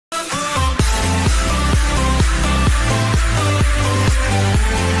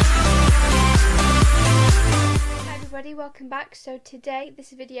welcome back. So today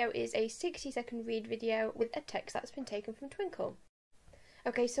this video is a 60-second read video with a text that's been taken from Twinkl.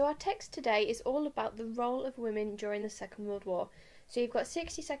 Okay, so our text today is all about the role of women during the Second World War. So you've got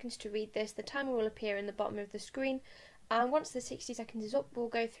 60 seconds to read this. The timer will appear in the bottom of the screen, and once the 60 seconds is up, we'll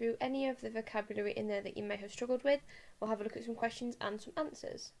go through any of the vocabulary in there that you may have struggled with. We'll have a look at some questions and some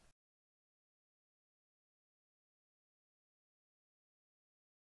answers.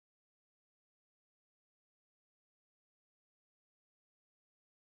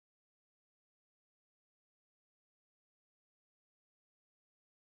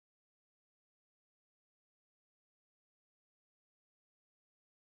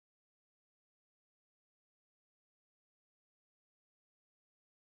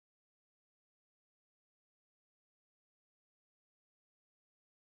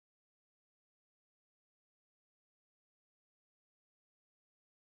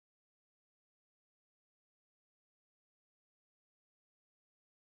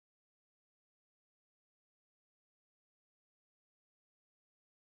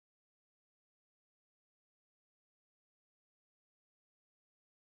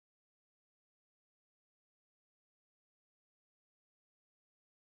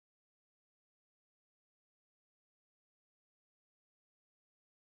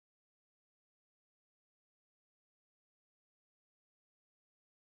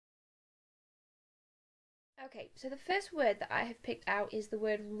 Okay, so the first word that I have picked out is the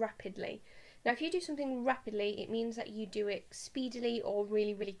word rapidly. Now, if you do something rapidly, it means that you do it speedily or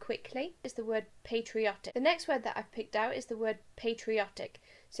really, really quickly. It's the word patriotic. The next word that I've picked out is the word patriotic.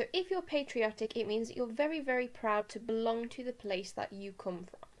 So if you're patriotic, it means that you're very, very proud to belong to the place that you come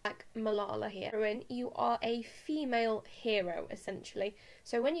from. Like Malala here. You are a female hero, essentially.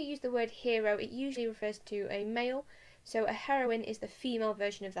 So when you use the word hero, it usually refers to a male. So a heroine is the female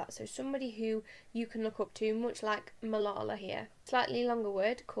version of that, so somebody who you can look up to, much like Malala here. Slightly longer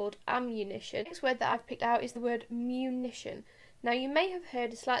word called ammunition. The next word that I've picked out is the word munition. Now you may have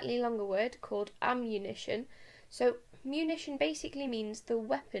heard a slightly longer word called ammunition. So munition basically means the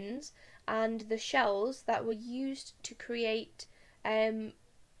weapons and the shells that were used to create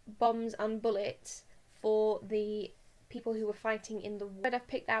bombs and bullets for the people who were fighting in the war. The word I've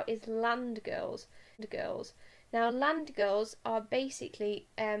picked out is land girls. Now, land girls are basically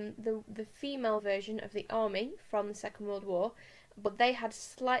the female version of the army from the Second World War, but they had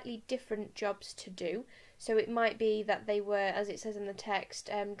slightly different jobs to do. So it might be that they were, as it says in the text,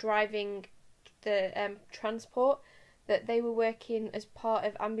 driving the transport, that they were working as part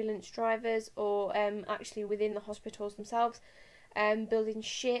of ambulance drivers or actually within the hospitals themselves, building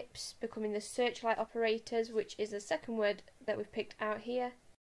ships, becoming the searchlight operators, which is the second word that we've picked out here.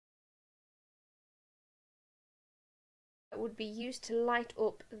 Would be used to light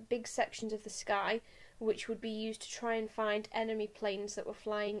up big sections of the sky, which would be used to try and find enemy planes that were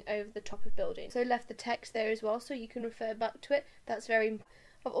flying over the top of buildings. So left the text there as well, so you can refer back to it.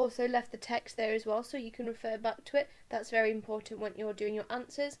 I've also left the text there as well, so you can refer back to it. That's very important when you're doing your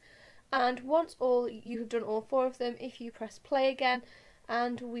answers. And once you have done all four of them, if you press play again,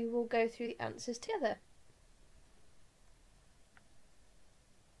 and we will go through the answers together.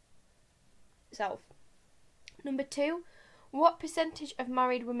 Number 2. What percentage of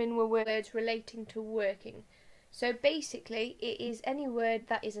married women were words relating to working? So basically, it is any word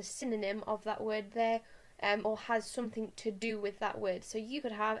that is a synonym of that word there, or has something to do with that word. So you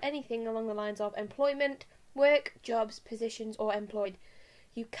could have anything along the lines of employment, work, jobs, positions, or employed.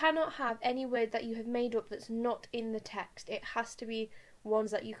 You cannot have any word that you have made up that's not in the text. It has to be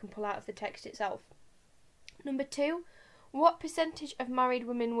ones that you can pull out of the text itself. Number 2. What percentage of married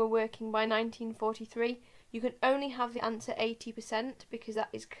women were working by 1943? You can only have the answer 80% because that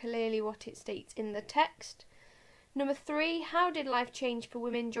is clearly what it states in the text. Number 3, how did life change for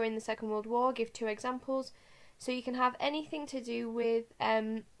women during the Second World War? Give 2 examples. So you can have anything to do with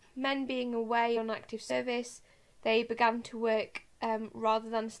men being away on active service. They began to work rather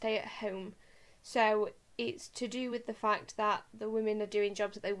than stay at home. So it's to do with the fact that the women are doing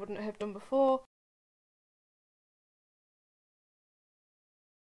jobs that they wouldn't have done before.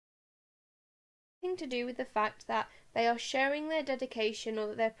 To do with the fact that they are showing their dedication, or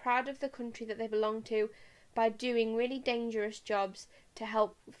that they're proud of the country that they belong to, by doing really dangerous jobs to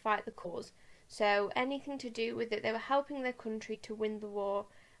help fight the cause. So anything to do with it, they were helping their country to win the war,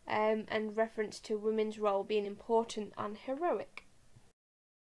 and reference to women's role being important and heroic.